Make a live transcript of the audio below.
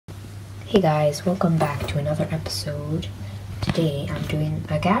Hey guys, welcome back to another episode. Today I'm doing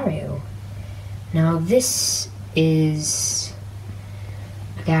Agar.io. Now this is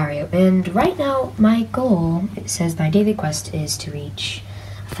Agar.io, and right now my goal, it says my daily quest is to reach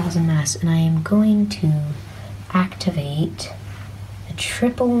 1,000 mass, and I am going to activate the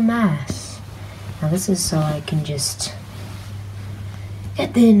triple mass. Now this is so I can just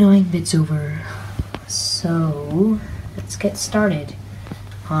get the annoying bits over. So let's get started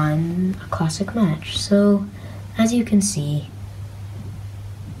on a classic match. So as you can see,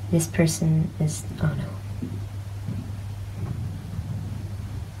 this person is, oh no.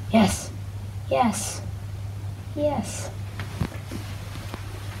 Yes, yes, yes.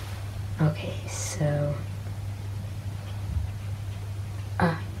 Okay, so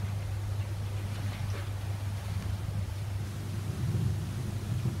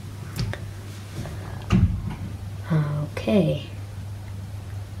okay.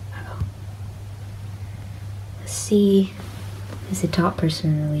 Let's see who's the top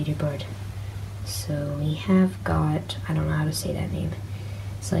person in the leaderboard. So we have got, I don't know how to say that name.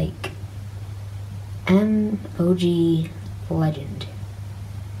 It's like MOG Legend.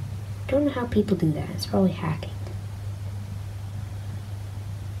 Don't know how people do that. It's probably hacking.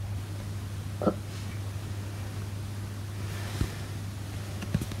 Oh.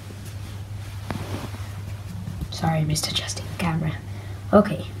 Sorry, I missed adjusting the camera.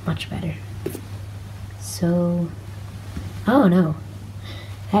 Okay, much better. So, oh no,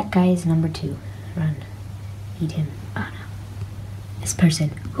 that guy is number 2. Run, eat him. Oh no, this person.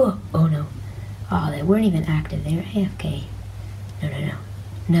 Oh no, oh, they weren't even active. They were AFK. No, no, no,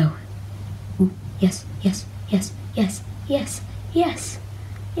 no. Ooh, yes, yes, yes, yes, yes, yes,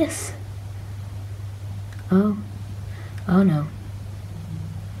 yes. Oh no.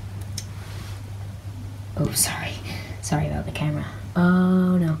 Oh, sorry about the camera.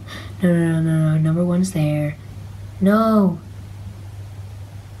 Oh no, no, number 1's there. No,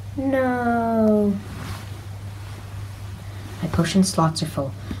 my potion slots are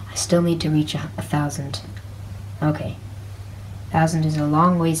full. I still need to reach 1,000. Okay, 1,000 is a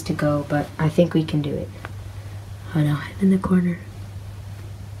long ways to go, but I think we can do it. Oh no, I'm in the corner.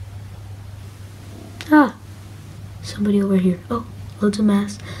 Somebody over here. Oh, loads of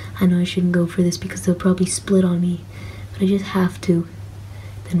mass. I know I shouldn't go for this because they'll probably split on me, but I just have to.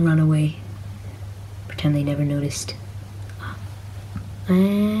 Then run away. Pretend they never noticed.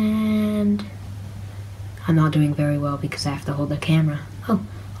 And I'm not doing very well because I have to hold the camera. Oh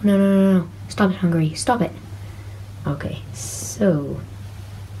no. Stop it, Hungary. Stop it. Okay, so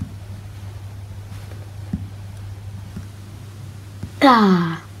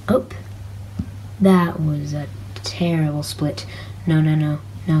oh, that was a terrible split. No,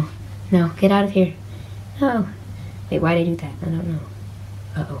 get out of here. No. Wait, why'd I do that? I don't know.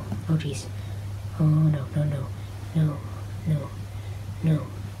 Uh-oh. Oh, jeez. Oh, no.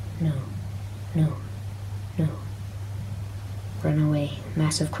 Run away.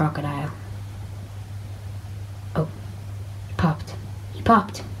 Massive crocodile. Oh. He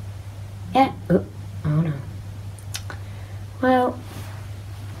popped. Yeah. Oh no. Well,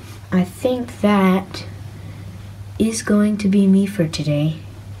 I think that is going to be me for today.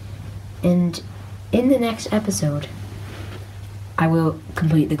 And in the next episode, I will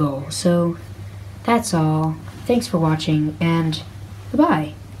complete the goal. So that's all. Thanks for watching, and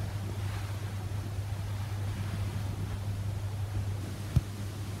goodbye.